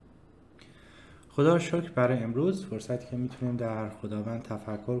خدا رو شکر برای امروز فرصتی که میتونیم در خداوند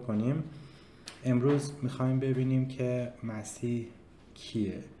تفکر کنیم. امروز میخوایم ببینیم که مسیح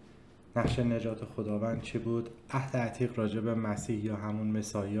کیه؟ نقش نجات خداوند چی بود؟ عهد عتیق راجع به مسیح یا همون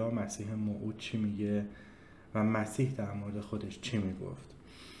مسیح، مسیح موعود چی میگه؟ و مسیح در مورد خودش چی میگفت؟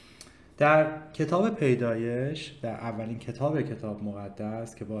 در کتاب پیدایش، در اولین کتاب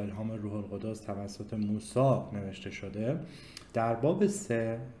مقدس که با الهام روح القدس توسط موسی نوشته شده، در باب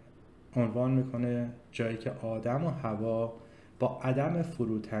 3 عنوان میکنه جایی که آدم و حوا با عدم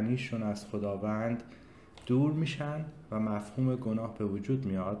فروتنیشون از خداوند دور میشن و مفهوم گناه به وجود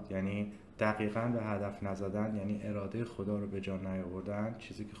میاد، یعنی دقیقاً به هدف نزدن، یعنی اراده خدا رو به جا نیاوردن،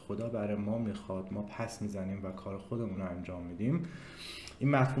 چیزی که خدا برای ما میخواد ما پس میزنیم و کار خودمون رو انجام میدیم. این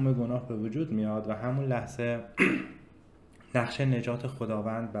مفهوم گناه به وجود میاد و همون لحظه نقش نجات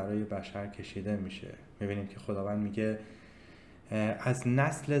خداوند برای بشر کشیده میشه. میبینیم که خداوند میگه از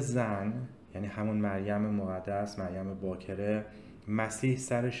نسل زن، یعنی همون مریم مقدس، مریم باکره، مسیح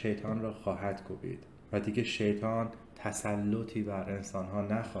سر شیطان را خواهد کوبید و دیگه شیطان تسلطی بر انسانها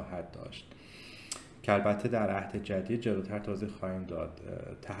نخواهد داشت، که البته در عهد جدید جلوتر توضیح خواهیم داد.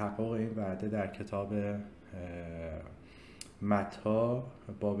 تحقق این وعده در کتاب متی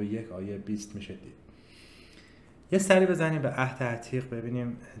باب 1 آیه 20 میشه دید. یه سری بزنیم به عهد عتیق،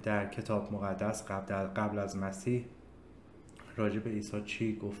 ببینیم در کتاب مقدس قبل از مسیح راجع به عیسی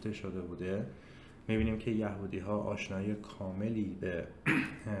چی گفته شده بوده. میبینیم که یهودی ها آشنایی کاملی به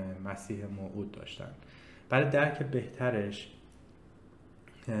مسیح موعود داشتن. برای درک بهترش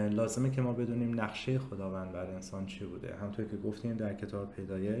لازمه که ما بدونیم نقشه خداوند بر انسان چی بوده. همونطور که گفتیم در کتاب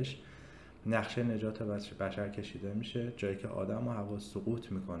پیدایش نقشه نجات بشر کشیده میشه، جایی که آدم و حوا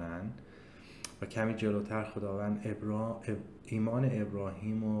سقوط میکنن و کمی جلوتر خداوند ایمان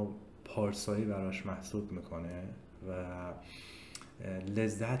ابراهیم و پارسایی براش محسوب میکنه و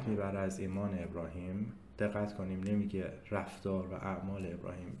لذت میبره از ایمان ابراهیم. دقت کنیم نمیگه رفتار و اعمال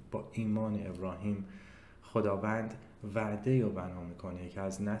ابراهیم، با ایمان ابراهیم خداوند وعده رو بنا میکنه که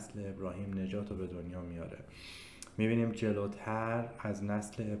از نسل ابراهیم نجات رو به دنیا میاره. میبینیم جلوتر از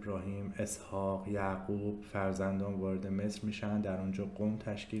نسل ابراهیم اسحاق، یعقوب فرزندان وارد مصر میشن، در اونجا قوم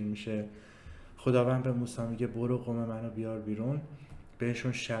تشکیل میشه. خداوند به موسی میگه برو قوم منو بیار بیرون.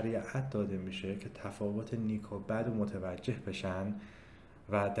 بهشون شریعت داده میشه که تفاوت نیک و بد و متوجه بشن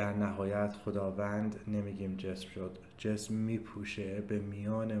و در نهایت خداوند نمیگیم جسم شد، جسم میپوشه، به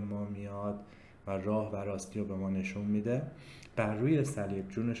میان ما میاد و راه و راستی رو به ما نشون میده. بر روی صلیب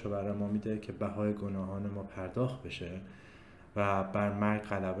جونش رو برای ما میده که بهای گناهان ما پرداخت بشه و بر مرگ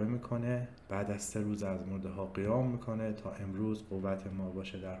غلبه میکنه. بعد از 3 روز از مرده ها قیام میکنه تا امروز قوت ما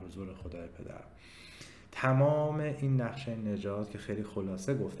باشه در حضور خدای پدر. تمام این نقشه نجات که خیلی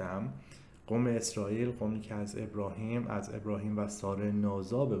خلاصه گفتم، قوم اسرائیل، قومی که از ابراهیم و ساره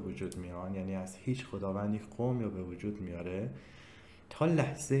نازا به وجود میان، یعنی از هیچ خداوندی قومی رو به وجود میاره، تا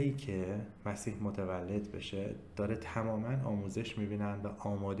لحظه ای که مسیح متولد بشه داره تماما آموزش میبینن و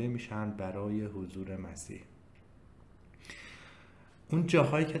آماده میشن برای حضور مسیح. اون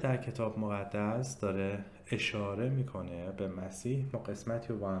جاهایی که در کتاب مقدس داره اشاره میکنه به مسیح، ما قسمتی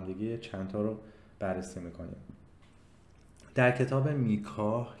رو با هم دیگه چند تا رو بررسی میکنیم. در کتاب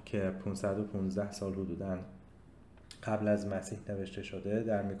میکا که 515 سال حدوداً قبل از مسیح نوشته شده،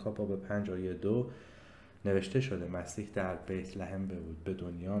 در میکا باب 5 آیه 2 نوشته شده مسیح در بیت لحم به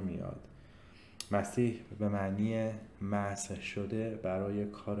دنیا میاد. مسیح به معنی مسح شده برای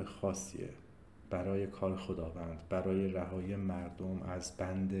کار خاصیه، برای کار خداوند، برای رهایی مردم از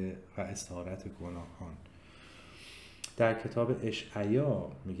بند و اسارت گناهان. در کتاب اشعیا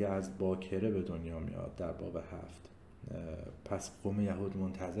میگه از باکره به دنیا میاد در باب 7. پس قوم یهود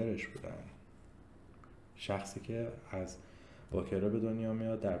منتظرش بودن، شخصی که از باکره به دنیا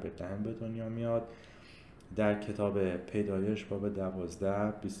میاد، در بیت لحم به دنیا میاد. در کتاب پیدایش باب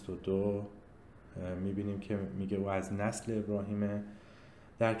 12 22 میبینیم که میگه او از نسل ابراهیمه.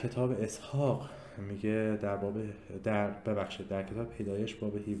 در کتاب اسحاق میگه در کتاب پیدایش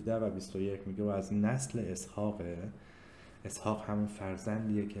باب 17 و 21 میگه او از نسل اسحاقه. اسحاق همون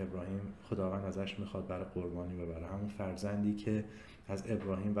فرزندیه که ابراهیم خداوند ازش میخواد برای قربانی ببره، همون فرزندی که از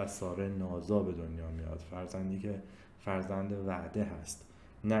ابراهیم و ساره نازا به دنیا میاد، فرزندی که فرزند وعده هست،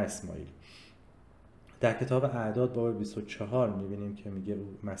 نه اسماعیل. در کتاب اعداد باب 24 میبینیم که میگه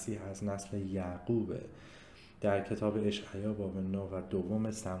مسیح از نسل یعقوبه. در کتاب اشعیا باب 9 و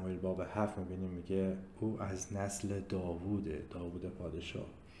دوم سموئیل باب 7 میبینیم میگه او از نسل داوود پادشاه.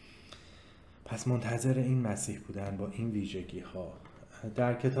 پس منتظر این مسیح بودن با این ویژگی ها.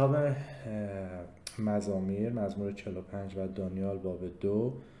 در کتاب مزمور 45 و دانیال باب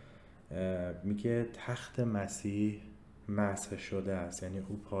 2 میگه تخت مسیح مسح شده است، یعنی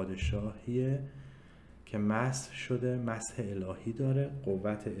او پادشاهیه که مسح شده، مسح الهی داره،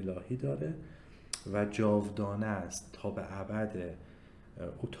 قوت الهی داره و جاودانه است، تا به ابد.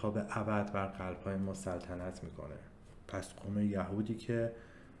 او تا به ابد بر قلب‌های ما سلطنت میکنه. پس قوم یهودی که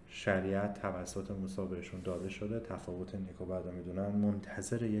شریعت توسط موسی بهشون داده شده، تفاوت نیک و بد رو میدونن،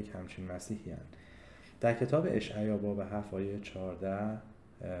 منتظر یک همچین مسیحی هستند. در کتاب اشعیا باب 7 آیه 14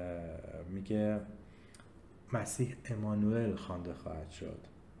 میگه مسیح امانوئل خوانده خواهد شد.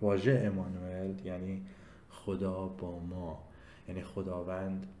 واژه امانوئل یعنی خدا با ما، یعنی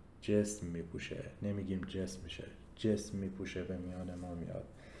خداوند جسم میپوشه، نمیگیم جسم میشه، جسم میپوشه، به میان ما میاد.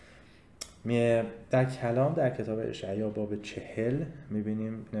 در کلام در کتاب اشعیا باب 40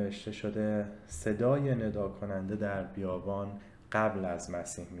 میبینیم نوشته شده صدای ندا کننده در بیابان قبل از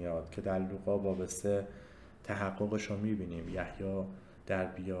مسیح میاد، که در لوقا باب 3 تحققش رو میبینیم. یحیی در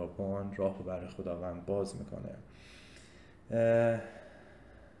بیابان راه رو برای خداوند باز میکنه.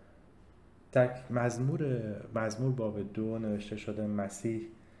 در مزمور باب 2 نوشته شده مسیح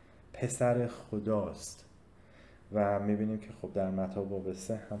پسر خداست و میبینیم که خب در متی باب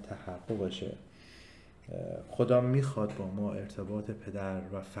 3 هم تحققشه. خدا میخواد با ما ارتباط پدر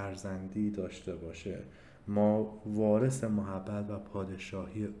و فرزندی داشته باشه. ما وارث محبت و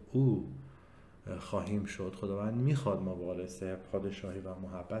پادشاهی او خواهیم شد. خداوند میخواد ما وارث پادشاهی و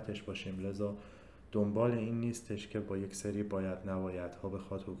محبتش باشیم، لذا دنبال این نیستش که با یک سری باید نبایدها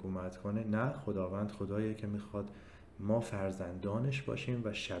بخواد حکومت کنه. نه، خداوند خداییه که میخواد ما فرزندانش باشیم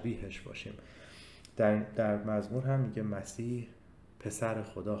و شبیهش باشیم. در مزمور هم میگه مسیح پسر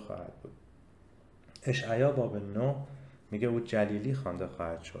خدا خواهد بود. اشعیا باب 9 میگه او جلیلی خوانده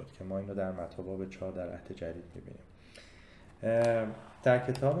خواهد شد، که ما اینو در متی باب 4 در عهد جدید میبینیم. در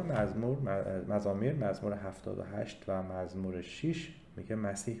کتاب مزامیر مزمور 78 و مزمور 6 میگه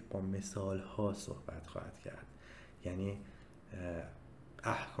مسیح با مثالها صحبت خواهد کرد، یعنی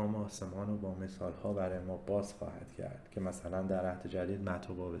احکام آسمان رو با مثالها برای ما باز خواهد کرد، که مثلا در عهد جدید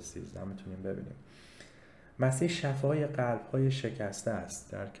متی باب 13 میتونیم ببینیم. مسیح شفای قلب‌های شکسته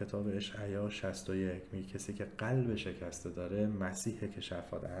است. در کتاب اشعیا 61 میگه کسی که قلب شکسته داره مسیحه که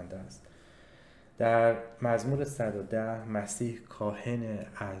شفا دهنده است. در مزمور 110 مسیح کاهن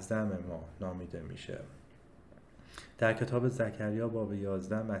اعظم ما نامیده میشه. در کتاب زکریا باب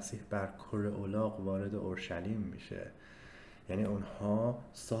 11 مسیح بر کره الاغ وارد اورشلیم میشه، یعنی اونها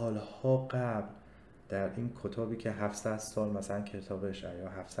سالها قبل در این کتابی که 700 سال، مثلا کتاب اشعیا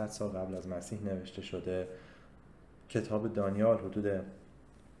 700 سال قبل از مسیح نوشته شده، کتاب دانیال حدود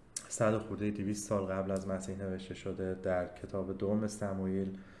 100 خورده 200 سال قبل از مسیح نوشته شده، در کتاب دوم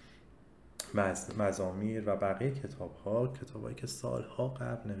سموئیل، مزامیر و بقیه کتاب‌هایی که سالها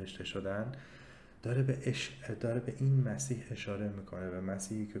قبل نوشته شدن، داره به این مسیح اشاره میکنه، به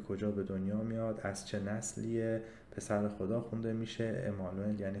مسیحی که کجا به دنیا میاد، از چه نسلیه، پسر خدا خونده میشه،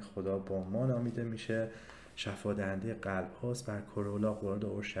 امانوئل یعنی خدا با ما نامیده میشه، شفا دهنده قلب هاست، بر کره الاغ وارد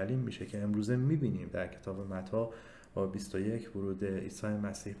اورشلیم میشه، که امروزه میبینیم در کتاب متی با 21 ورود عیسی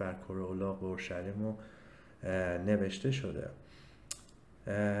مسیح بر کره الاغ و اورشلیم رو نوشته شده.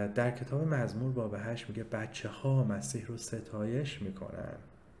 در کتاب مزمور باب 8 میگه بچه ها مسیح رو ستایش میکنن.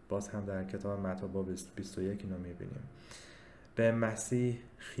 باز هم در کتاب متی باب 21 اینو میبینیم. به مسیح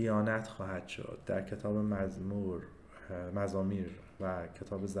خیانت خواهد شد. در کتاب مزامیر و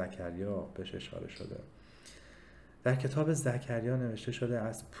کتاب زکریا بهش اشاره شده. در کتاب زکریا نوشته شده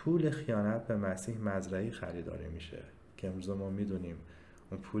از پول خیانت به مسیح مزرعی خریداری میشه، که امروز ما میدونیم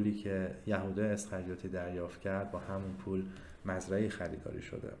اون پولی که یهودا اسخریوطی دریافت کرد با همون پول مزرعی خریداری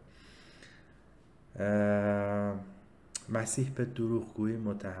شده. مسیح به دروغگویی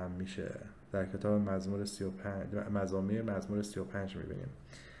متهم میشه. در کتاب مزامیر مزمور 35 میبینیم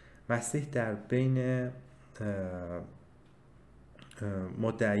مسیح در بین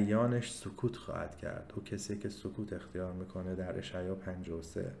مدعیانش سکوت خواهد کرد. او کسی که سکوت اختیار میکنه. در اشعیا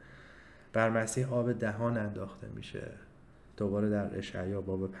 53 بر مسیح آب دهان انداخته میشه. دوباره در اشعیا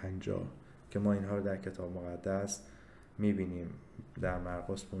باب 50 که ما اینها رو در کتاب مقدس میبینیم، در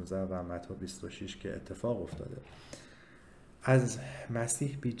مرقس 15 و متی 26 که اتفاق افتاده. از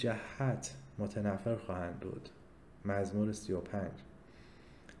مسیح بی جهت متنفر خواهند بود. مزمور 35.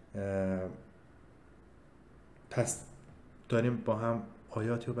 پس داریم با هم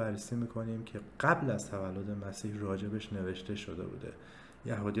آیاتی رو بررسی میکنیم که قبل از تولد مسیح راجبش نوشته شده بوده.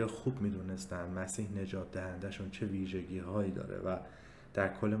 یهودی‌ها خوب میدونستن مسیح نجات دهندهشون چه ویژگی هایی داره و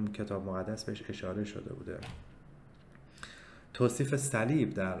در کل کتاب مقدس بهش اشاره شده بوده. توصیف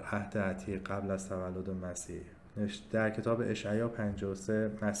صلیب در عهد عتیق قبل از تولد مسیح در کتاب اشعیا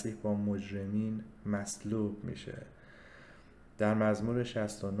 53 مسیح با مجرمین مصلوب میشه. در مزمور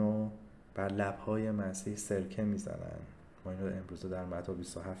 69 بر لب‌های مسیح سرکه میزنن. ما این رو امروز در متی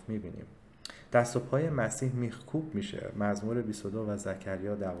 27 میبینیم. دست و پای مسیح میخکوب میشه. مزمور 22 و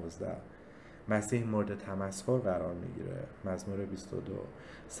زکریا 12. مسیح مورد تمسخر قرار میگیره. مزمور 22.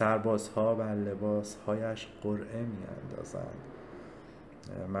 سربازها بر لباسهایش قرعه میاندازند.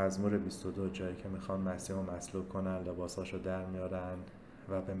 مزمور 22 جایی که میخوان مسیح رو مصلوب کنن، لباساشو در میارن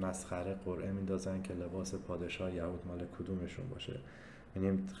و به مسخره قرعه میندازن که لباس پادشاه یهود مال کدومشون باشه.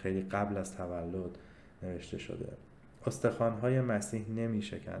 یعنی خیلی قبل از تولد نوشته شده. استخوان‌های مسیح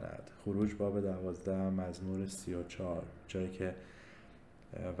نمی‌شکند. خروج باب 12 مزمور 34 جایی که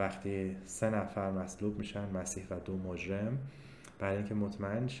وقتی 3 نفر مصلوب میشن، مسیح و 2 مجرم، برای اینکه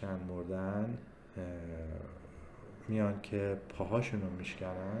مطمئن شن مردن میان که پاهاشون رو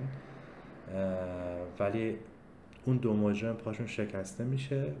میشکنن، ولی اون 2 مجرم پاشون شکسته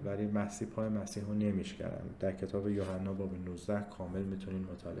میشه ولی مسیح پای مسیح رو نمیشکنن. در کتاب یوحنا باب 19 کامل میتونین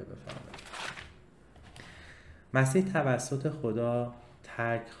مطالعه بفرمایید. مسیح توسط خدا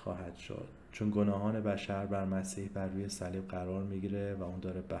ترک خواهد شد، چون گناهان بشر بر مسیح بر روی صلیب قرار میگیره و اون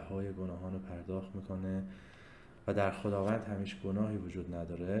داره بهای گناهان رو پرداخت میکنه و در خداوند همیشه گناهی وجود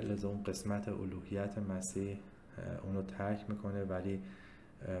نداره. لذا اون قسمت الوهیت مسیح اونو ترک میکنه ولی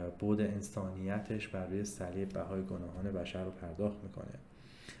بعد انسانیتش بر روی صلیب بهای گناهان بشر رو پرداخت میکنه.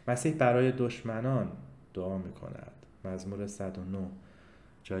 مسیح برای دشمنان دعا میکند. مزمور 109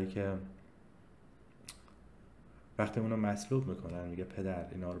 جایی که وقتی اونو مصلوب میکنن میگه پدر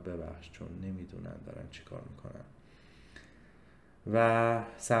اینا رو ببخش چون نمیدونن دارن چی کار میکنن. و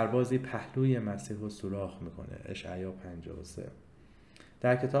سربازی پهلوی مسیح رو سوراخ میکنه. اشعیا 53.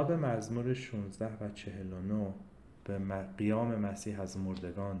 در کتاب مزمور 16 و 49 به قیام مسیح از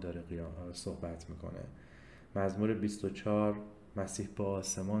مردگان داره صحبت میکنه. مزمور 24 مسیح با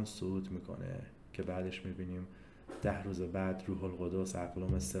آسمان صعود میکنه که بعدش میبینیم 10 روز بعد روح القدس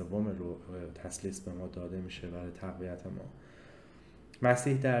اقلام سوم رو تسلیس به ما داده میشه برای تقویت ما.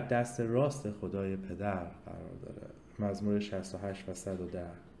 مسیح در دست راست خدای پدر قرار داره. مزمور 68 و 110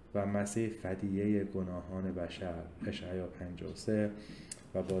 و مسیح فدیه گناهان بشر. اشعیا 53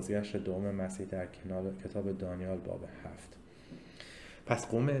 و بازگشت دوم مسیح در کتاب دانیال باب 7. پس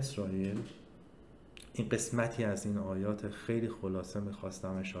قوم اسرائیل، این قسمتی از این آیات خیلی خلاصه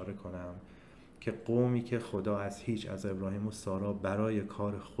میخواستم اشاره کنم که قومی که خدا از هیچ، از ابراهیم و سارا برای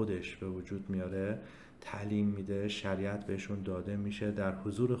کار خودش به وجود میاره، تعلیم میده، شریعت بهشون داده میشه، در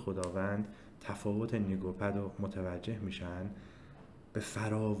حضور خداوند تفاوت نیک و بد رو متوجه میشن، به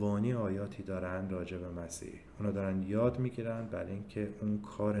فراوانی آیاتی دارن راجع به مسیح. اونا دارن یاد میگیرن برای اینکه اون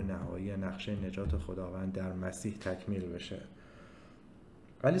کار نهایی نقشه نجات خداوند در مسیح تکمیل بشه.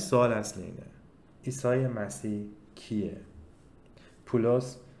 ولی سوال اصلی اینه، عیسی مسیح کیه؟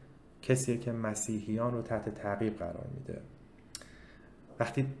 پولس کسیه که مسیحیان رو تحت تعقیب قرار میده.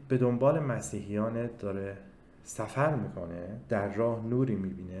 وقتی به دنبال مسیحیان داره سفر میکنه، در راه نوری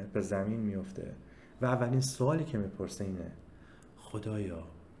میبینه، به زمین میفته و اولین سوالی که میپرسه اینه خدایا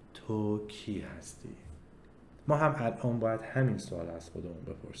تو کی هستی؟ ما هم الان باید همین سوال از خودمون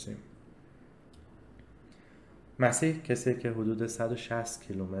بپرسیم. مسیح کسی که حدود 160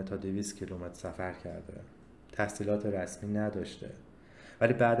 کیلومتر تا 200 کیلومتر سفر کرده، تحصیلات رسمی نداشته،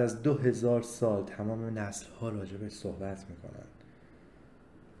 ولی بعد از 2000 سال تمام نسل‌ها راجع بهش صحبت میکنن.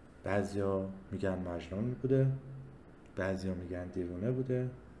 بعضیا میگن مجنون بوده، بعضیا میگن دیوانه بوده،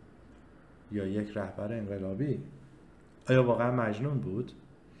 یا یک رهبر انقلابی. آیا واقعا مجنون بود؟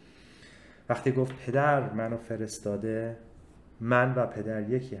 وقتی گفت پدر منو فرستاده، من و پدر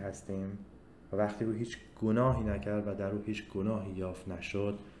یکی هستیم، و وقتی او هیچ گناهی نکرد و در او هیچ گناهی یافت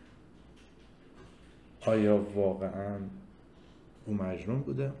نشد، آیا واقعا او مجنون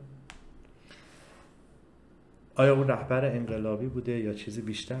بوده؟ آیا او رهبر انقلابی بوده یا چیزی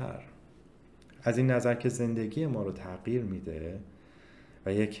بیشتر؟ از این نظر که زندگی ما رو تغییر میده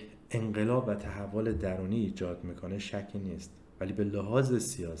و یک انقلاب و تحول درونی ایجاد میکنه شکی نیست، ولی به لحاظ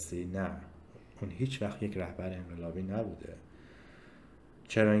سیاسی نه، اون هیچ وقت یک رهبر انقلابی نبوده.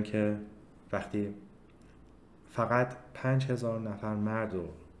 چرا اینکه وقتی فقط 5000 نفر مرد رو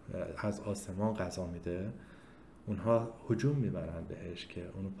از آسمان قضا میده، اونها هجوم میبرن بهش که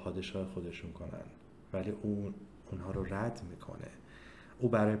اونو پادشاه خودشون کنن، ولی اونها رو رد میکنه. او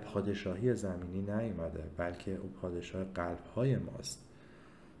برای پادشاهی زمینی نیومده، بلکه او پادشاه قلب‌های ماست.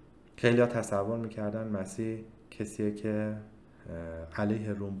 خیلی‌ها تصور میکردن مسیح کسیه که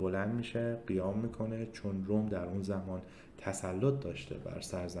علیه روم بلند میشه، قیام میکنه، چون روم در اون زمان تسلط داشته بر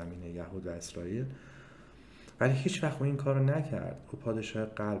سرزمین یهود و اسرائیل، ولی هیچ وقت او این کارو نکرد. او پادشاه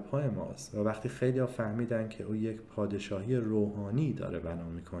قلب‌های ماست. و وقتی خیلی‌ها فهمیدن که او یک پادشاهی روحانی داره بنا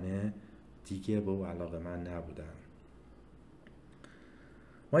میکنه، دیگه به او علاقه‌مند نبودن.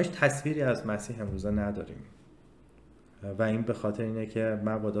 ما هیچ تصویری از مسیح امروزه نداریم و این به خاطر اینه که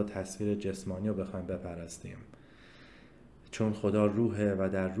مبادا تصویر جسمانی رو بخوایم بپرستیم، چون خدا روحه و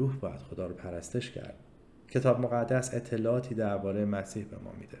در روح باید خدا رو پرستش کرد. کتاب مقدس اطلاعاتی درباره مسیح به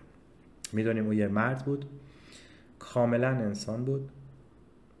ما میده. میدونیم او یه مرد بود، کاملا انسان بود.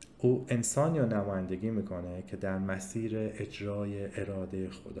 او انسانی رو نمایندگی میکنه که در مسیر اجرای اراده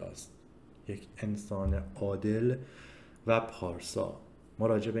خداست، یک انسان عادل و پارسا. ما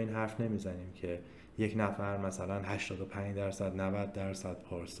راجع به این حرف نمیزنیم که یک نفر مثلا 85% 90%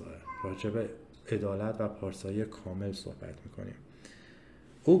 پارساه. راجع به عدالت و پارسایی کامل صحبت میکنیم.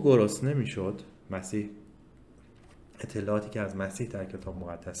 او گرسنه نمیشد. مسیح، اطلاعاتی که از مسیح در کتاب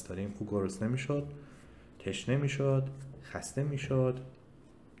مقدس داریم، او گرسنه نمیشد، تشنه نمیشد، خسته میشد،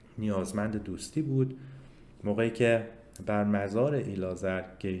 نیازمند دوستی بود. موقعی که بر مزار ایلازر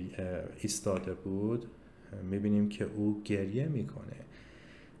ایستاده بود، میبینیم که او گریه میکنه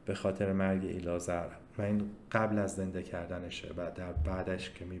به خاطر مرگ ایلازر و این قبل از زنده کردنشه و در بعدش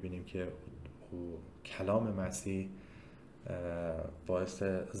که میبینیم که او کلام مسیح باعث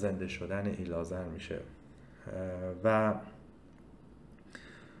زنده شدن ایلازر میشه و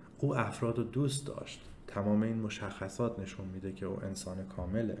او افراد رو دوست داشت. تمام این مشخصات نشون میده که او انسان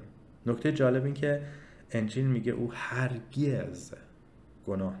کامله. نکته جالب این که انجیل میگه او هرگز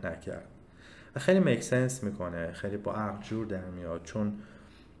گناه نکرد و خیلی میک سنس میکنه، خیلی با عقل جور در میاد، چون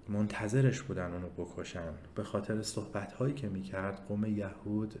منتظرش بودن اونو بکشن به خاطر صحبت هایی که میکرد. قوم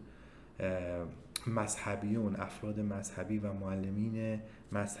یهود، مذهبیون، افراد مذهبی و معلمین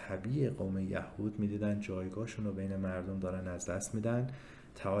مذهبی قوم یهود میدیدن جایگاهشون رو بین مردم دارن از دست میدن.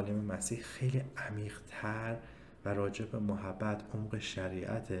 تعالیم مسیح خیلی عمیق‌تر و راجع به محبت، عمق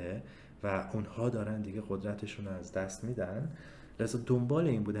شریعته و اونها دارن دیگه قدرتشون رو از دست میدن. لذا دنبال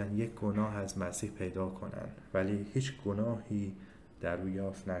این بودن یک گناه از مسیح پیدا کنن، ولی هیچ گناهی در او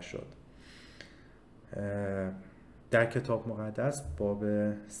یافت نشد. در کتاب مقدس باب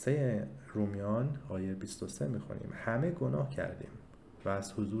 3 رومیان آیه 23 میخونیم همه گناه کردیم و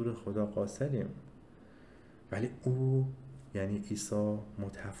از حضور خدا قاصریم، ولی او یعنی عیسی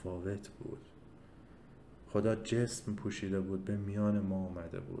متفاوت بود. خدا جسم پوشیده بود، به میان ما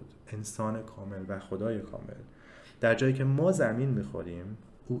اومده بود، انسان کامل و خدای کامل. در جایی که ما زمین میخوریم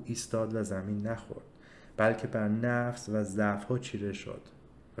او ایستاد و زمین نخورد، بلکه بر نفس و ضعف‌ها چیره شد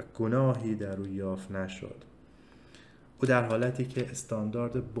و گناهی در او یافت نشد. او در حالتی که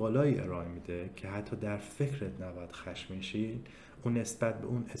استاندارد بالایی ارائه میده که حتی در فکرت نباید خشمگین شی، اون نسبت به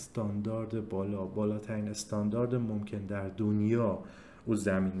اون استاندارد بالاترین استاندارد ممکن در دنیا او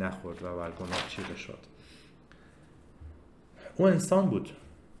زمین نخورد و بر گناه چیره شد. او انسان بود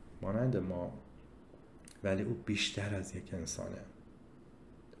مانند ما، ولی او بیشتر از یک انسانه.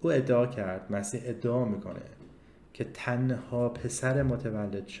 او ادعا کرد، مسیح ادعا میکنه که تنها پسر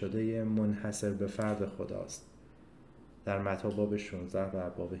متولد شده منحصر به فرد خداست. در متی باب 16 و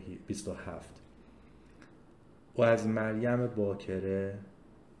باب 27 او از مریم باکره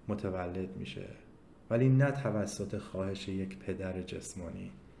متولد میشه، ولی نه توسط خواهش یک پدر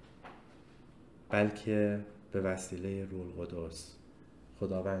جسمانی، بلکه به وسیله روح القدس.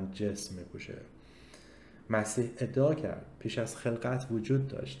 خداوند جسم میپوشه. مسیح ادعا کرد پیش از خلقت وجود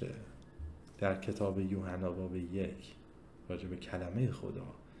داشته. در کتاب یوحنا باب 1 راجع به کلمه خدا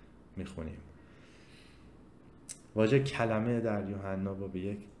میخونیم. واژه کلمه در یوحنا باب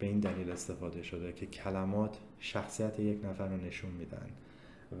 1 به این دلیل استفاده شده که کلمات شخصیت یک نفر رو نشون میدن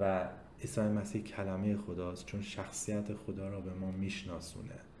و عیسی مسیح کلمه خداست، چون شخصیت خدا را به ما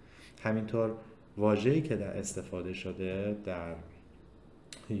میشناسونه. همینطور واژه‌ای که در استفاده شده در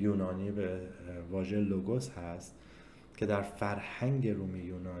یونانی به واژه لوگوس هست که در فرهنگ رومی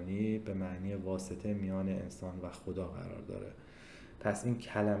یونانی به معنی واسطه میان انسان و خدا قرار داره. پس این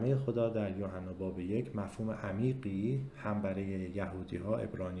کلمه خدا در یوحنا باب 1 مفهوم عمیقی هم برای یهودی ها،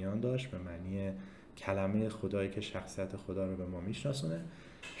 عبرانیان داشت به معنی کلمه خدایی که شخصیت خدا رو به ما میشناسونه.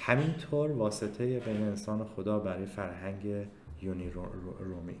 همینطور واسطه بین انسان و خدا برای فرهنگ یونانی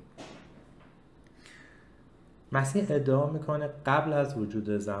رومی. مسیح ادعا میکنه قبل از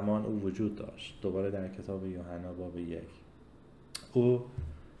وجود زمان او وجود داشت. دوباره در کتاب یوحنا باب 1 او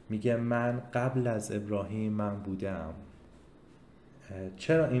میگه من قبل از ابراهیم من بودم.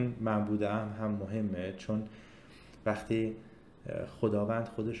 چرا این من بودم هم مهمه؟ چون وقتی خداوند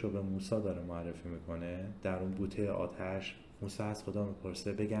خودش رو به موسی داره معرفی میکنه در اون بوته آتش، موسی از خدا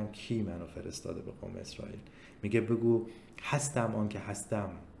میپرسه بگم کی منو فرستاده به قوم اسرائیل؟ میگه بگو هستم آن که هستم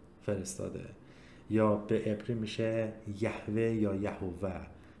فرستاده. یا به عبری میشه یهوه یا یهوه،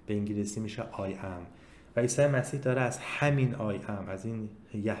 به انگلیسی میشه I am. و عیسی مسیح داره از همین I am، از این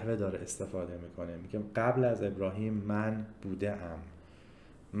یهوه داره استفاده میکنه. میگه قبل از ابراهیم من بوده ام.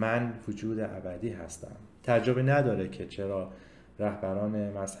 من وجود ابدی هستم. تعجبی نداره که چرا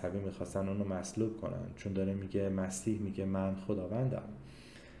رهبران مذهبی میخواستن اونو مصلوب کنن، چون داره میگه، مسیح میگه من خداوندم.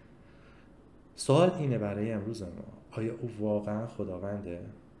 سوال اینه برای امروز ما، آیا او واقعا خداونده؟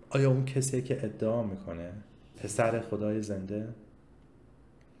 آیا اون کسی که ادعا میکنه پسر خدای زنده؟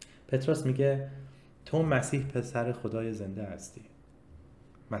 پتروس میگه تو مسیح پسر خدای زنده هستی.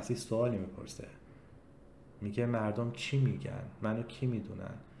 مسیح سوالی میپرسه، میگه مردم چی میگن؟ منو کی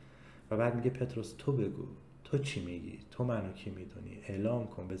میدونن؟ و بعد میگه پتروس تو بگو، تو چی میگی؟ تو منو کی میدونی؟ اعلام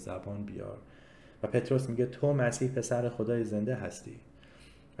کن، به زبان بیار. و پتروس میگه تو مسیح پسر خدای زنده هستی.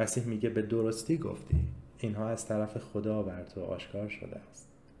 مسیح میگه به درستی گفتی، اینها از طرف خدا بر تو آشکار شده است.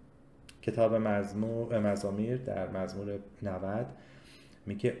 کتاب مزامیر در مزمور 90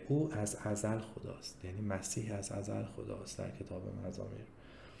 میگه او از ازل خداست، یعنی مسیح از ازل خداست در کتاب مزامیر.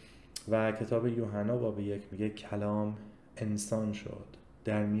 و کتاب یوحنا باب 1 میگه کلام انسان شد،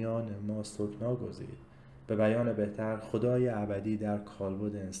 در میان ما سکنا گزید. به بیان بهتر، خدای ابدی در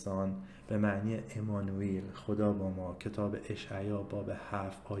کالبد انسان به معنی امانوئیل، خدا با ما. کتاب اشعیا باب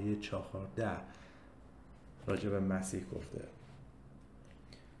 7 آیه 14 راجع به مسیح گفته.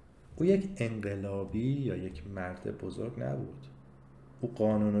 او یک انقلابی یا یک مرد بزرگ نبود. او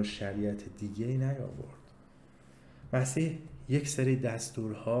قانون و شریعت دیگه‌ای نیاورد. مسیح یک سری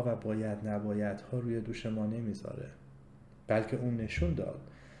دستورها و باید نبایدها روی دوش ما نمیذاره، بلکه اون نشون داد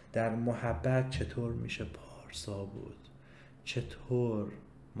در محبت چطور میشه پارسا بود، چطور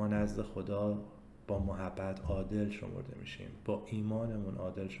ما نزد خدا با محبت عادل شمرده میشیم، با ایمانمون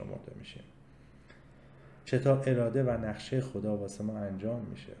عادل شمرده میشیم، چطور اراده و نقشه خدا واسه ما انجام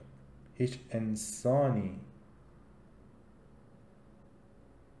میشه. هیچ انسانی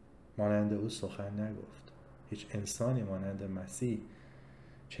مانند او سخن نگفت. هیچ انسانی مانند مسیح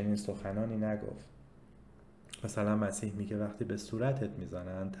چنین سخنانی نگفت. مثلا مسیح میگه وقتی به صورتت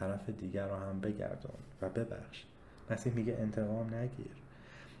میزنن طرف دیگر رو هم بگردون و ببخش. مسیح میگه انتقام نگیر.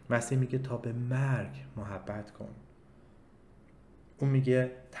 مسیح میگه تا به مرگ محبت کن. اون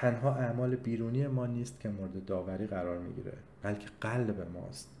میگه تنها اعمال بیرونی ما نیست که مورد داوری قرار میگیره، بلکه قلب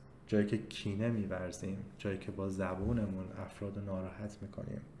ماست، جایی که کینه میورزیم، جایی که با زبونمون افراد ناراحت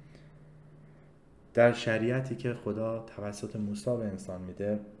میکنیم. در شریعتی که خدا توسط موسی به انسان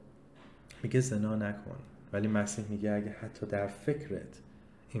میده، میگه زنا نکن، ولی مسیح میگه اگه حتی در فکرت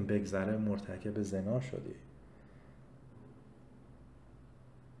این بگذره مرتکب زنا شدی.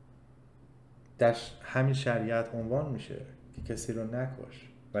 در همین شریعت عنوان میشه که کسی رو نکش،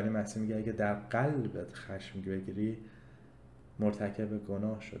 ولی مسیح میگه اگه در قلبت خشم بگیری مرتکب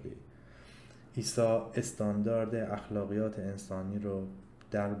گناه شدی. عیسی استاندارد اخلاقیات انسانی رو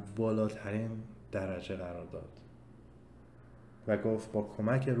در بالاترین درجه قرار داد و گفت با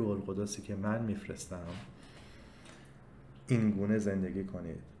کمک روح القدسی که من میفرستم این گونه زندگی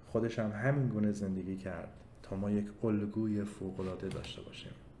کنید. خودش هم همین گونه زندگی کرد تا ما یک الگوی فوق‌العاده داشته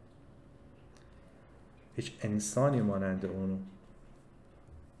باشیم. هیچ انسانی مانند اون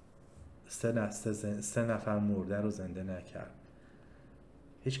 3 نفر مرده رو زنده نکرد.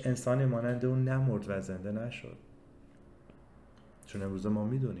 هیچ انسانی مانند اون نمرد و زنده نشد، چون امروز ما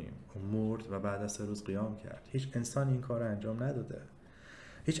میدونیم اون مرد و بعد از 3 روز قیام کرد. هیچ انسانی این کار رو انجام نداده.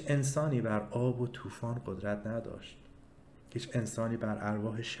 هیچ انسانی بر آب و طوفان قدرت نداشت. هیچ انسانی بر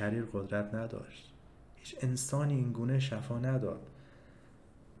ارواح شریر قدرت نداشت. هیچ انسانی این گونه شفا نداد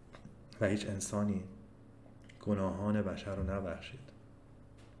و هیچ انسانی گناهان بشر رو نبخشید.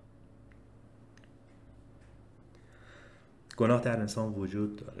 گناه در انسان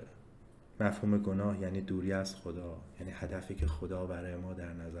وجود داره. مفهوم گناه یعنی دوری از خدا، یعنی هدفی که خدا برای ما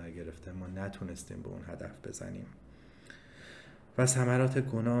در نظر گرفته ما نتونستیم به اون هدف بزنیم. و ثمرات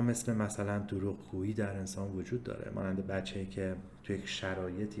گناه مثلا دروغگویی در انسان وجود داره، مانند بچه‌ای که توی یک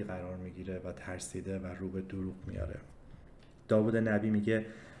شرایطی قرار میگیره و ترسیده و رو به دروغ میاره. داوود نبی میگه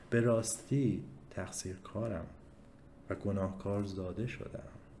به راستی تقصیرکارم و گناهکار زاده شدم.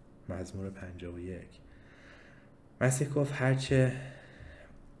 مزمور 51. مسیح گفت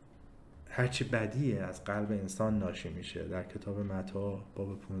هرچی بدیه از قلب انسان ناشی میشه، در کتاب متی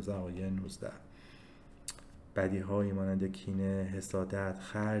باب 15 آیه 19. بدی‌هایی مانند کینه، حسادت،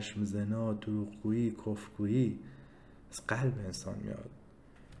 خشم، زنا، دروغگویی، کفرگویی از قلب انسان میاد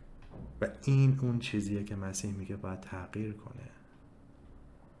و این اون چیزیه که مسیح میگه باید تغییر کنه.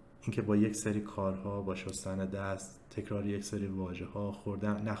 اینکه با یک سری کارها، با شستن دست، تکرار یک سری واژه‌ها،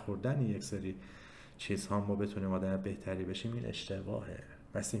 نخوردن یک سری چیزها ما بتونیم آدم بهتری بشیم، این اشتباهه.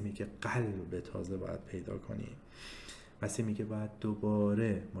 مسیح میگه قلب تازه باید پیدا کنی. مسیح میگه باید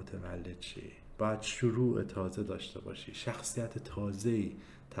دوباره متولد شی، باید شروع تازه داشته باشی، شخصیت تازه‌ای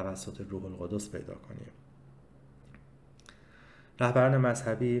توسط روح القدس پیدا کنی. رهبران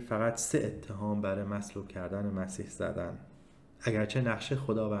مذهبی فقط 3 اتهام برای مصلوب کردن مسیح زدن. اگرچه نقشه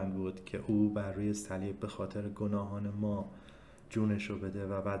خداوند بود که او بر روی صلیب به خاطر گناهان ما جونش رو بده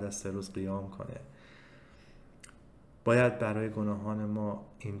و بعد از 3 روز قیام کنه، باید برای گناهان ما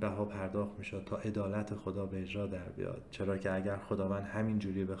این بها پرداخت میشد تا عدالت خدا به اجرا در بیاد. چرا که اگر خداوند همین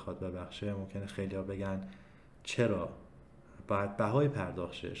جوری بخواد ببخشه، ممکنه خیلی‌ها بگن چرا باید بهای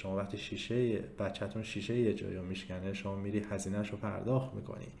پرداخت شه؟ شما وقتی بچه‌تون شیشه یه جایی رو میشکنه، شما میری هزینه‌اش رو پرداخت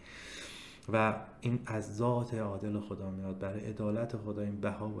میکنی و این از ذات عادل خدا میاد. برای عدالت خدا این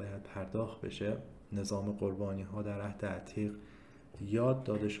بها باید پرداخت بشه. نظام قربانی ها در عهد عتیق یاد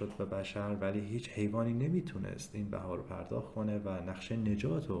داده شد به بشر، ولی هیچ حیوانی نمیتونست این بها رو پرداخت کنه و نقشه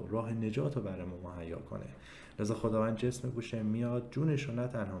نجات و راه نجات رو برای ما مهیا کنه. لذا خداوند جسم گوشه میاد، جونش رو نه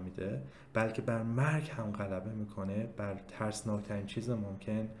تنها میده بلکه بر مرگ هم غلبه میکنه، بر ترسناکترین چیز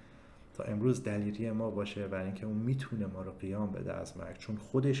ممکن تا امروز دلیری ما باشه، برای اینکه اون میتونه ما رو قیام بده از مرگ، چون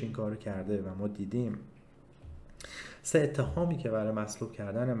خودش این کارو کرده و ما دیدیم. 3 اتهامی که برای مصلوب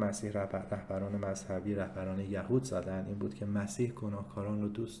کردن مسیح رهبران مذهبی، رهبران یهود زدن این بود که مسیح گناهکاران رو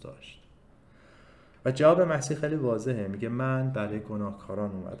دوست داشت. و جواب مسیح خیلی واضحه، میگه من برای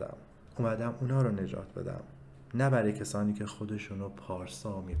گناهکاران اومدم اونا رو نجات بدم، نه برای کسانی که خودشونو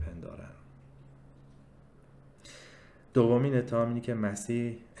پارسا میپندارن. دومین اتهام اینه که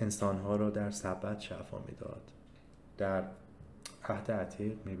مسیح انسانها رو در سبت شفا میداد. در عهد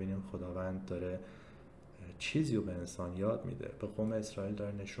عتیق میبینیم خداوند داره چیزی رو به انسان یاد میده، به قوم اسرائیل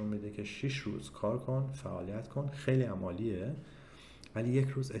داره نشون میده که 6 روز کار کن، فعالیت کن، خیلی عمالیه، ولی 1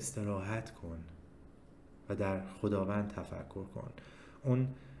 روز استراحت کن و در خداوند تفکر کن. اون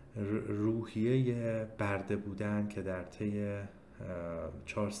روحیه برده بودن که در طی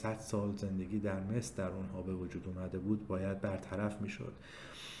 400 سال زندگی در مصر در اونها به وجود اومده بود باید برطرف میشد.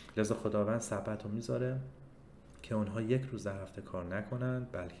 لذا خداوند سبت رو میذاره که اونها 1 روز در هفته کار نکنن،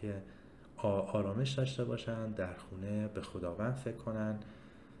 بلکه آرامش داشته باشن، در خونه به خداوند فکر کنن.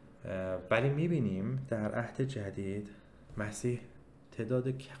 ولی میبینیم در عهد جدید مسیح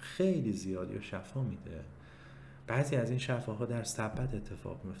تعداد خیلی زیادی رو شفا میده. بعضی از این شفاها در سبت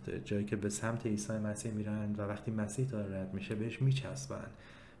اتفاق میفته، جایی که به سمت عیسی مسیح میرن و وقتی مسیح داره رد میشه بهش میچسبن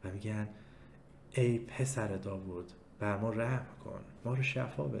و میگن ای پسر داوود بر ما رحم کن، ما رو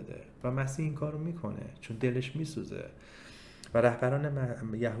شفا بده. و مسیح این کار رو میکنه چون دلش میسوزه. و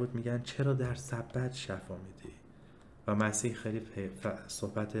رهبران یهود میگن چرا در سبت شفا میدی؟ و مسیح خیلی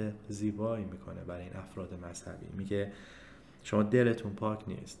صحبت زیبایی میکنه برای این افراد مذهبی. میگه شما دلتون پاک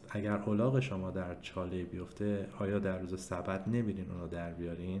نیست. اگر الاغ شما در چاله بیفته، آیا در روز سبت نمیرین اونو در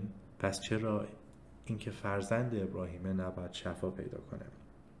بیارین؟ پس چرا اینکه فرزند ابراهیمه نباید شفا پیدا کنه؟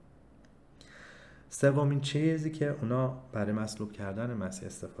 سومین چیزی که اونا برای مصلوب کردن مسیح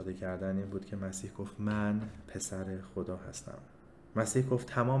استفاده کردن این بود که مسیح گفت من پسر خدا هستم. مسیح گفت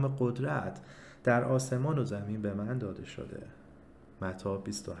تمام قدرت در آسمان و زمین به من داده شده. متی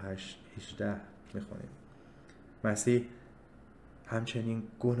 28:18 میخونیم. مسیح همچنین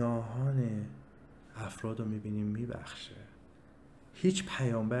گناهان افراد رو میبینیم میبخشه. هیچ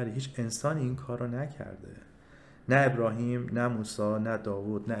پیامبری، هیچ انسانی این کار رو نکرده. نه ابراهیم، نه موسی، نه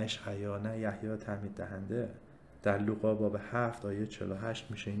داوود، نه اشعیا، نه یحیی تعمید دهنده. در لوقا باب 7 آیه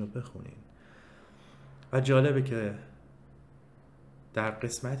 48 میشه اینو بخونین. و جالبه که در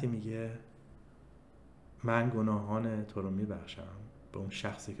قسمتی میگه من گناهان تو رو میبخشم به اون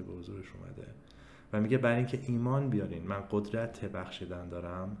شخصی که به حضورش اومده و میگه برای اینکه ایمان بیارین من قدرت بخشیدن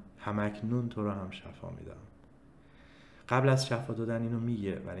دارم، همکنون تو رو هم شفا میدم. قبل از شفا دادن اینو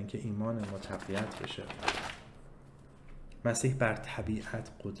میگه برای اینکه ایمان ما تقویت بشه. مسیح بر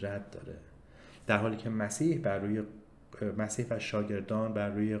طبیعت قدرت داره، در حالی که مسیح و شاگردان بر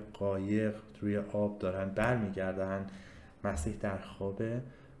روی قایق روی آب دارن برمیگردن. مسیح در خوابه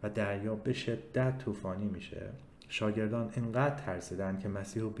و دریا به شدت طوفانی میشه. شاگردان انقدر ترسیدن که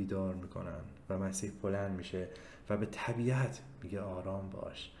مسیح رو بیدار میکنن و مسیح بلند میشه و به طبیعت میگه آرام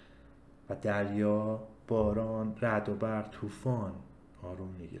باش و دریا، باران، رعد و برق، طوفان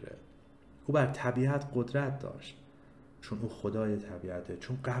آروم میگیره. او بر طبیعت قدرت داشت چون او خدای طبیعته،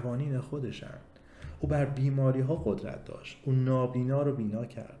 چون قوانین خودشن. او بر بیماری ها قدرت داشت. او نابینا رو بینا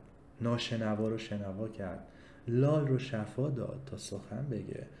کرد، ناشنوا رو شنوا کرد، لال رو شفا داد تا سخن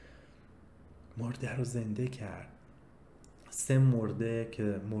بگه، مرده رو زنده کرد. 3 مرده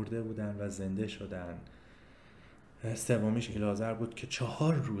که مرده بودن و زنده شدن. سومیش ایلازر بود که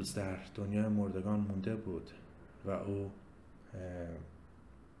 4 روز در دنیای مردگان مونده بود و او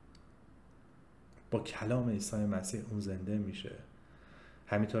با کلام عیسی مسیح اون زنده میشه.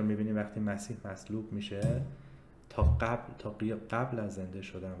 همینطور میبینیم وقتی مسیح مصلوب میشه تا قبل از زنده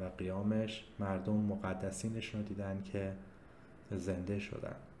شدن و قیامش مردم مقدسینش رو دیدن که زنده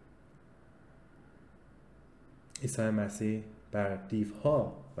شدن. عیسی مسیح بر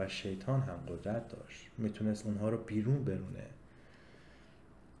دیوها و شیطان هم قدرت داشت، میتونست اونها رو بیرون برونه.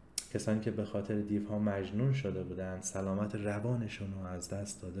 کسانی که به خاطر دیوها مجنون شده بودن، سلامت روانشون رو از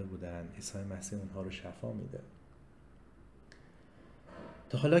دست داده بودن، عیسی مسیح اونها رو شفا میده.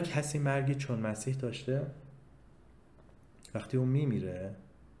 تا حالا کسی مرگی چون مسیح داشته؟ وقتی اون میمیره،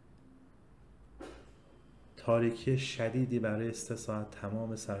 تاریکی شدیدی برای 3 ساعت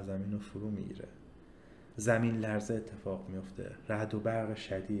تمام سرزمین رو فرو میگیره. زمین لرزه اتفاق میفته، رعد و برق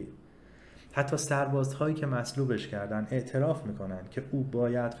شدید. حتی سربازهایی که مصلوبش کردن اعتراف میکنن که او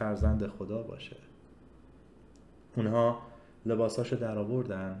باید فرزند خدا باشه. اونها لباساشو در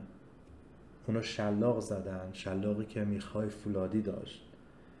آوردن، اونو شلاق زدن، شلاقی که میخای فولادی داشت،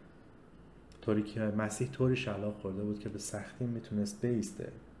 طوری که مسیح طوری شلاق خورده بود که به سختی میتونست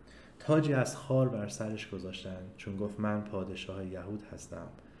بایسته. تاجی از خار بر سرش گذاشتن، چون گفت من پادشاه یهود هستم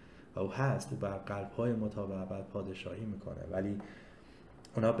و او هست. او بر قلب‌های ما تا به ابد پادشاهی میکنه، ولی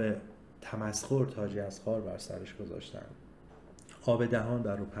اونا به تمسخر تاجی از خار بر سرش گذاشتن، آب دهان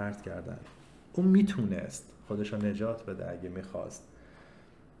بر او پرت کردن. اون میتونست خودشو نجات بده اگه میخواست،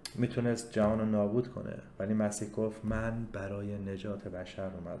 میتونست جهان رو نابود کنه، ولی مسیح گفت من برای نجات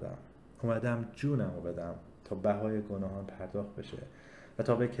بشر اومدم جونم رو بدم تا بهای گناهان پرداخت بشه و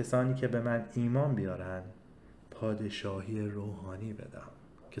تا به کسانی که به من ایمان بیارن پادشاهی روحانی بدم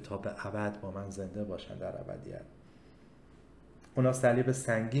که تا به ابد با من زنده باشن در ابدیت. اونا صلیب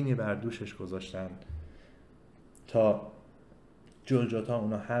سنگینی بر دوشش گذاشتن تا جلجتا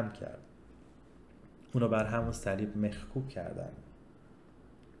اونا هم کرد. اونا بر همون صلیب مخکوب کردن،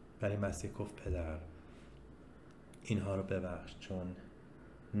 ولی مسیح گفت پدر اینها رو ببخش، چون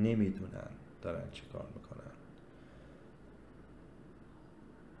نمیدونن دارن چی کار میکنن.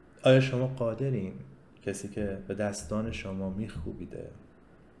 آیا شما قادرین کسی که به دستان شما میخوبیده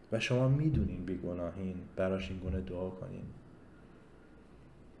و شما میدونین بیگناهین براش این گونه دعا کنین؟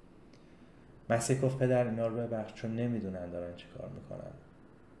 مسیح گفت پدر اینا رو ببخش، چون نمیدونن دارن چی کار میکنن.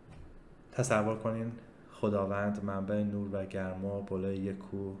 تصور کنین خداوند منبع نور و گرما بالای یک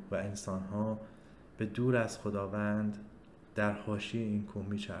کوه و انسانها به دور از خداوند در حاشیه این کوه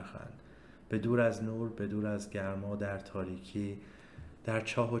میچرخند، به دور از نور، به دور از گرما، در تاریکی، در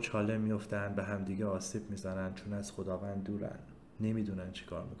چاه و چاله میافتند، به همدیگه آسیب میزنن، چون از خداوند دورن، نمیدونن چی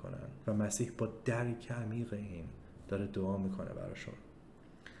کار میکنن. و مسیح با درک عمیق این داره دعا میکنه براشون.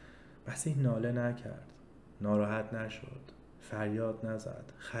 مسیح ناله نکرد، ناراحت نشد، فریاد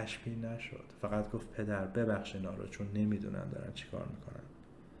نزد، خشمگین نشد، فقط گفت پدر ببخش اینا رو، چون نمیدونن دارن چی کار میکنن.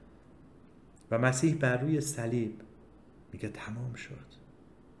 و مسیح بر روی صلیب میگه تمام شد.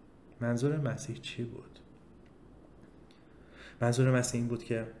 منظور مسیح چی بود؟ منظور مسیح این بود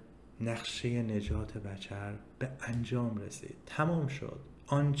که نقشه نجات بشر به انجام رسید، تمام شد.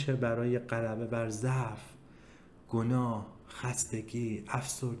 آنچه برای غلبه بر ضعف، گناه، خستگی،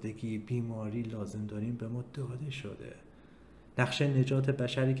 افسردگی، بیماری لازم داریم به ما داده شده. نقشه نجات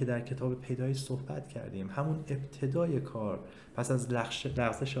بشری که در کتاب پیدایش صحبت کردیم، همون ابتدای کار، پس از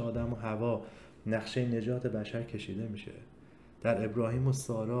لغزش آدم و حوا، نقشه نجات بشر کشیده میشه. در ابراهیم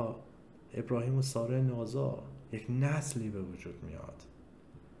و ساره نازا یک نسلی به وجود میاد.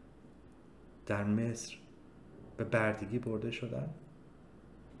 در مصر به بردگی برده شدن،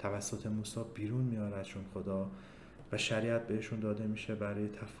 توسط موسی بیرون میاردشون خدا و شریعت بهشون داده میشه برای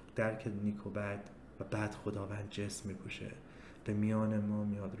درک نیک و بد، و بعد خداوند جسم میپوشه، به میان ما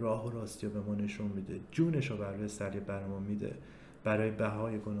میاد، راه و راستی رو به ما نشون میده، جونش رو برای صلیب بر ما میده، برای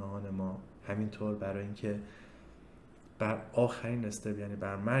بهای گناهان ما، همینطور برای اینکه بر آخرین استپ یعنی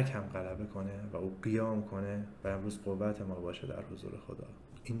بر مرگ هم غلبه کنه و او قیام کنه و امروز قوت ما باشه در حضور خدا.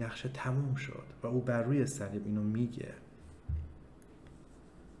 این نقشه تموم شد و او بر روی صلیب اینو میگه.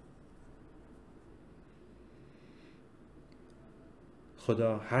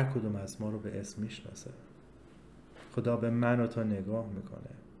 خدا هر کدوم از ما رو به اسم میشناسه. خدا به من و تو نگاه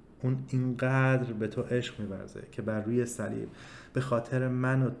میکنه. اون اینقدر به تو عشق می‌ورزه که بر روی صلیب به خاطر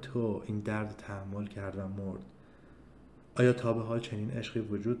من و تو این درد تحمل کرد و مرد. آیا تا به حال چنین عشقی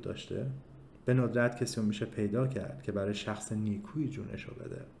وجود داشته؟ به ندرت کسی رو میشه پیدا کرد که برای شخص نیکویی جونش رو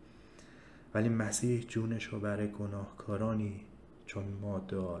بده، ولی مسیح جونش رو برای گناهکارانی چون ما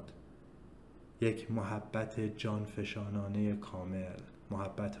داد. یک محبت جانفشانانه کامل،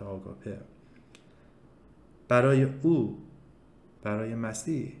 محبت آگاپه. برای او، برای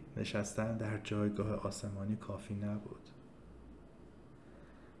مسیح نشستن در جایگاه آسمانی کافی نبود،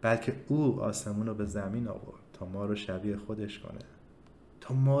 بلکه او آسمون رو به زمین آورد تا ما رو شبیه خودش کنه،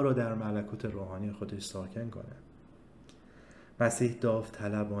 تا ما رو در ملکوت روحانی خودش ساکن کنه. مسیح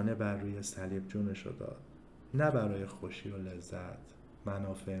داوطلبانه بر روی صلیب جونش رو داد. نه برای خوشی و لذت،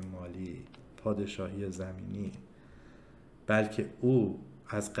 منافع مالی، پادشاهی زمینی، بلکه او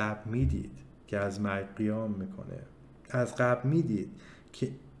از قبل میدید که از مرگ قیام میکنه. از قبل میدید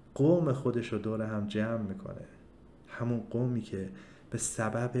که قوم خودش رو دور هم جمع میکنه، همون قومی که به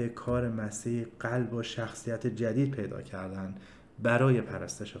سبب کار مسیح قلب و شخصیت جدید پیدا کردن برای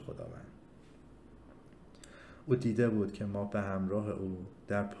پرستش خداوند. او دیده بود که ما به همراه او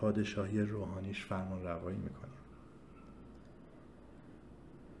در پادشاهی روحانیش فرمان روایی میکنیم.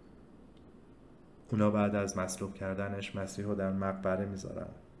 اونا بعد از مصلوب کردنش مسیح رو در مقبره میذارن،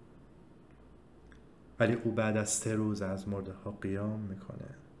 ولی او بعد از 3 روز از مرده ها قیام میکنه.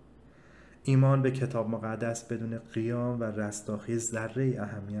 ایمان به کتاب مقدس بدون قیام و رستاخیز ذره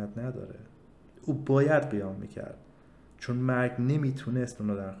اهمیت نداره. او باید قیام میکرد، چون مرگ نمیتونست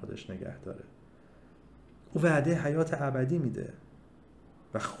اونو در خودش نگه داره. او وعده حیات ابدی میده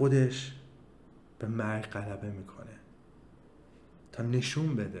و خودش به مرگ غلبه میکنه تا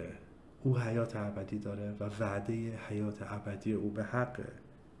نشون بده او حیات ابدی داره و وعده حیات ابدی او به حقه.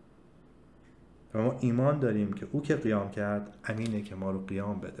 و ما ایمان داریم که او که قیام کرد امینه که ما رو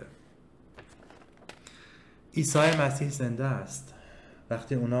قیام بده. عیسی مسیح زنده است.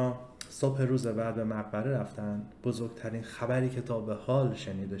 وقتی اونا صبح روز بعد به مقبره رفتن، بزرگترین خبری که تا به حال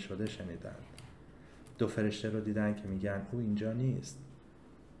شنیده شده شنیدن. 2 فرشته رو دیدن که میگن او اینجا نیست.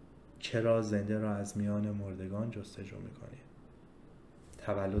 چرا زنده را از میان مردگان جستجو میکنی؟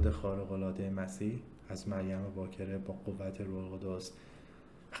 تولد خارق‌العاده مسیح از مریم باکره با قوت روح القدس،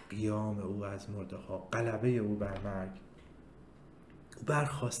 قیام او از مرده ها، غلبه او بر مرگ. او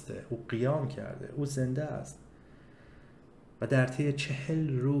برخاسته، او قیام کرده، او زنده است و در طی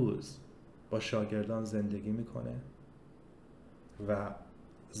 40 روز با شاگردان زندگی میکنه و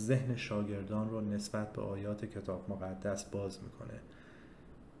ذهن شاگردان رو نسبت به آیات کتاب مقدس باز میکنه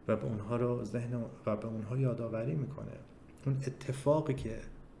و به اونها یادآوری میکنه. اون اتفاقی که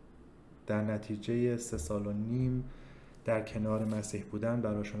در نتیجه 3.5 سال در کنار مسیح بودن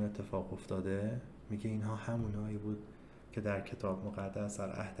براشون اتفاق افتاده، میگه اینها همونایی بود که در کتاب مقدس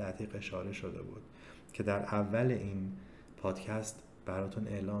در عهد عتیق اشاره شده بود که در اول این پادکست براتون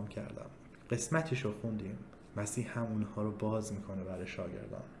اعلام کردم. قسمتیشو خوندیم. مسیح هم اونها رو باز میکنه برای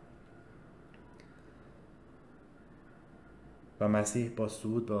شاگردان و مسیح با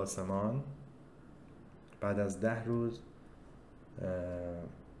صعود به آسمان بعد از 10 روز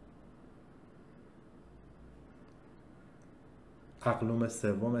اقلوم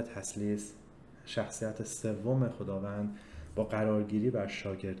 3 تثلیث، شخصیت 3 خداوند با قرارگیری بر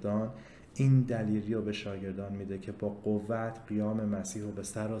شاگردان، این دلیلی رو به شاگردان میده که با قوت قیام مسیح رو به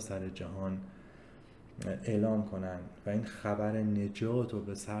سراسر جهان اعلام کنن و این خبر نجات رو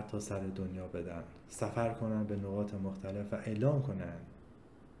به سر تا سر دنیا بدن، سفر کنن به نقاط مختلف و اعلام کنن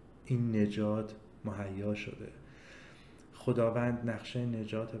این نجات مهیا شده. خداوند نقشه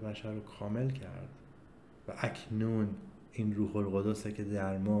نجات بشر رو کامل کرد و اکنون این روح القدسه که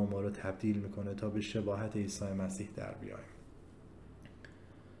در ما رو تبدیل میکنه تا به شباهت عیسی مسیح در بیاییم.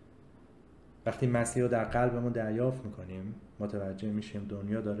 وقتی مسیح رو در قلبمون دریافت میکنیم، متوجه میشیم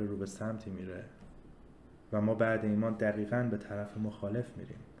دنیا داره رو به سمتی میره و ما بعد ایمان دقیقاً به طرف مخالف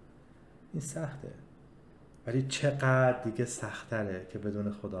میریم. این سخته، ولی چقدر دیگه سختره که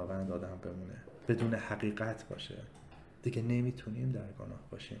بدون خداوند آدم بمونه، بدون حقیقت باشه. دیگه نمیتونیم در گناه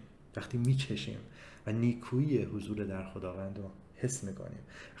باشیم. وقتی میچشیم و نیکویی حضور در خداوند رو حس میکنیم،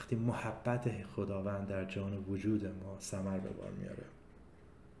 وقتی محبت خداوند در جان وجود ما ثمر به بار میاره.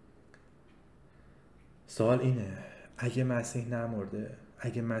 سوال اینه، اگه مسیح نمرده،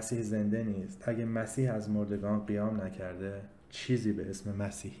 اگه مسیح زنده نیست، اگه مسیح از مردگان قیام نکرده، چیزی به اسم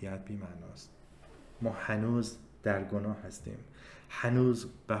مسیحیت بی‌معناست. ما هنوز در گناه هستیم، هنوز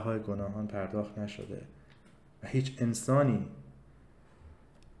بهای گناهان پرداخت نشده و هیچ انسانی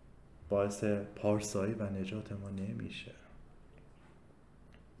باعث پارسایی و نجات ما نمیشه.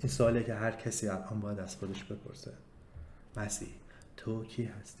 این سوالیه که هر کسی الان باید از خودش بپرسه. مسیح، تو کی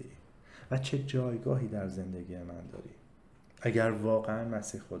هستی؟ و چه جایگاهی در زندگی من داری؟ اگر واقعا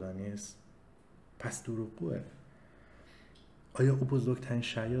مسیح خدا نیست، پس دروغگوه. آیا او بزرگترین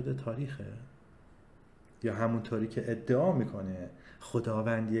شیاد تاریخه؟ یا همونطوری که ادعا میکنه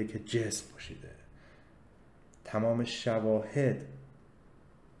خداوندیه که جسم پوشیده؟ تمام شواهد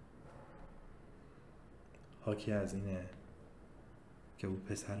حاکی از اینه که او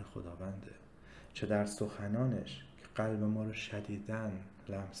پسر خداونده، چه در سخنانش که قلب ما رو شدیداً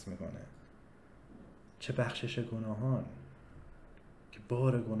لمس میکنه، چه بخشش گناهان که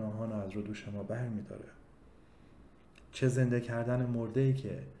بار گناهان رو از رو دوش ما بر میداره، چه زنده کردن مرده‌ای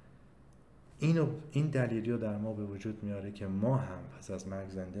که این دلیلی رو در ما به وجود میاره که ما هم پس از مرگ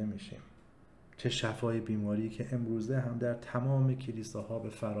زنده میشیم، چه شفای بیماری که امروزه هم در تمام کلیساها به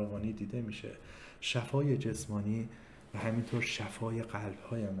فراوانی دیده میشه، شفای جسمانی و همینطور شفای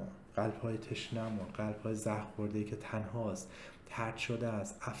قلب‌های ما، قلب‌های تشنه‌مون، قلب‌های زخم خورده‌ای که تنهاست، طرد شده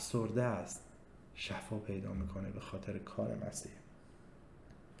است، افسرده است، شفا پیدا میکنه به خاطر کار مسیح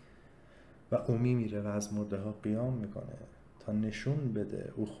و او میمیره و از مرده ها قیام میکنه تا نشون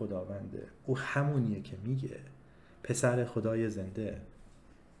بده او خداونده، او همونیه که میگه پسر خدای زنده.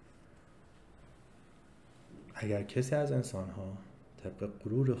 اگر کسی از انسان‌ها طبق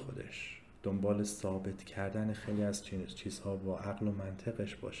غرور خودش دنبال ثابت کردن خیلی از چیزها با عقل و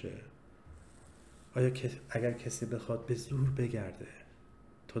منطقش باشه، اگر کسی بخواد به زور بگرده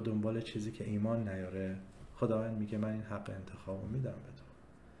تا دنبال چیزی که ایمان نیاره، خداوند میگه من این حق انتخابو میدم به تو.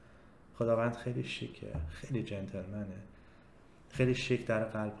 خداوند خیلی شیکه، خیلی جنتلمنه، خیلی شیک در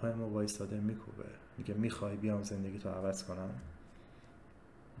قلب‌های ما وایساده میکوبه، میگه میخوای بیام زندگی تو عوض کنم؟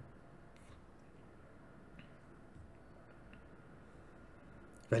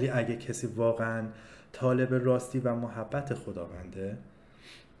 ولی اگه کسی واقعا طالب راستی و محبت خداونده،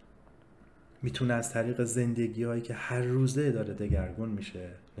 میتونه از طریق زندگی هایی که هر روزه داره دگرگون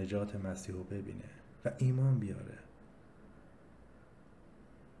میشه نجات مسیح رو ببینه و ایمان بیاره.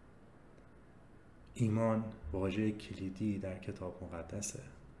 ایمان واژه کلیدی در کتاب مقدسه.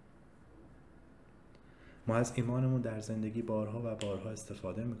 ما از ایمانمون در زندگی بارها و بارها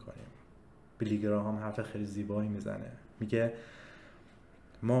استفاده میکنیم. بیلی گراهام حرف خیلی زیبایی میزنه، میگه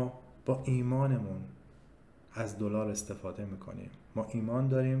ما با ایمانمون از دلار استفاده میکنیم. ما ایمان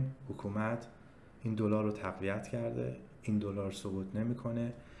داریم حکومت این دلار رو تقویت کرده، این دلار سقوط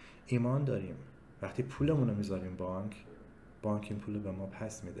نمیکنه. ایمان داریم وقتی پولمون رو میذاریم بانک این پول رو به ما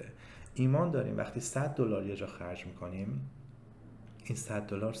پس میده. ایمان داریم وقتی $100 یه جا خرج میکنیم، این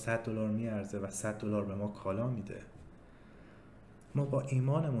 $100 میارزه و $100 به ما کالا میده. ما با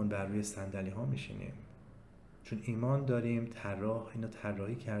ایمانمون بر روی صندلی ها میشینیم، چون ایمان داریم طراح اینو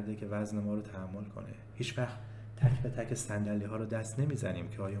طراحی کرده که وزن ما رو تحمل کنه. هیچ وقت تک به تک صندلی ها رو دست نمیزنیم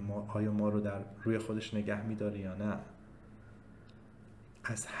که آیا ما رو در روی خودش نگه میداره یا نه.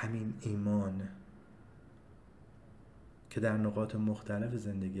 از همین ایمان که در نقاط مختلف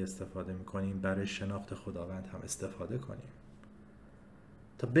زندگی استفاده میکنیم برای شناخت خداوند هم استفاده کنیم،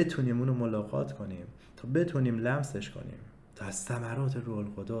 تا بتونیم اونو ملاقات کنیم، تا بتونیم لمسش کنیم، تا از ثمرات روح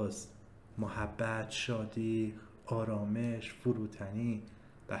القدس، محبت، شادی، آرامش، فروتنی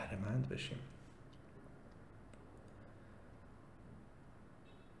بهره مند بشیم.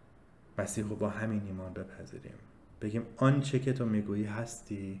 مسیح رو با همین ایمان بپذیریم، بگیم آنچه که تو میگویی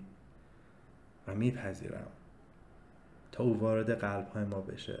هستی و میپذیرم، تا او وارد قلب‌های ما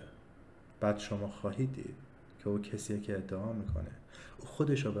بشه. بعد شما خواهید دید که او کسیه که ادعا میکنه، او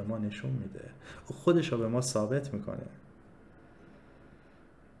خودش رو به ما نشون میده، او خودش رو به ما ثابت میکنه.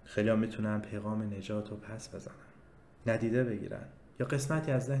 خیلی ها میتونن پیغام نجات رو پس بزنن، ندیده بگیرن یا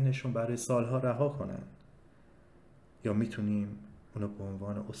قسمتی از ذهنشون برای سالها رها کنن، یا میتونیم اونو به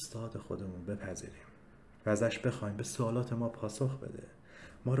عنوان استاد خودمون بپذیریم و ازش بخوایم به سوالات ما پاسخ بده،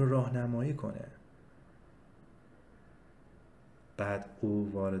 ما رو راهنمایی کنه. بعد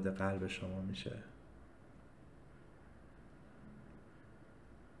او وارد قلب شما میشه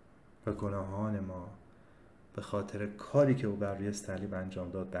و گناهان ما به خاطر کاری که او بر روی صلیب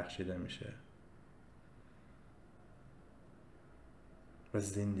انجام داد بخشیده میشه و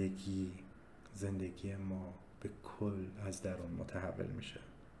زندگی ما به کل از درون متحول میشه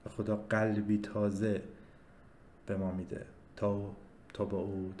و خدا قلبی تازه به ما میده تا با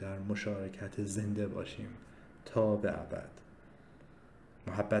او در مشارکت زنده باشیم تا به ابد.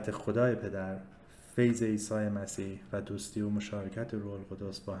 محبت خدای پدر، فیض عیسی مسیح و دوستی و مشارکت روح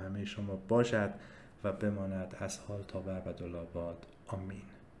القدس با همه شما باشد و بماند از حال تا به ابدالآباد. آمین.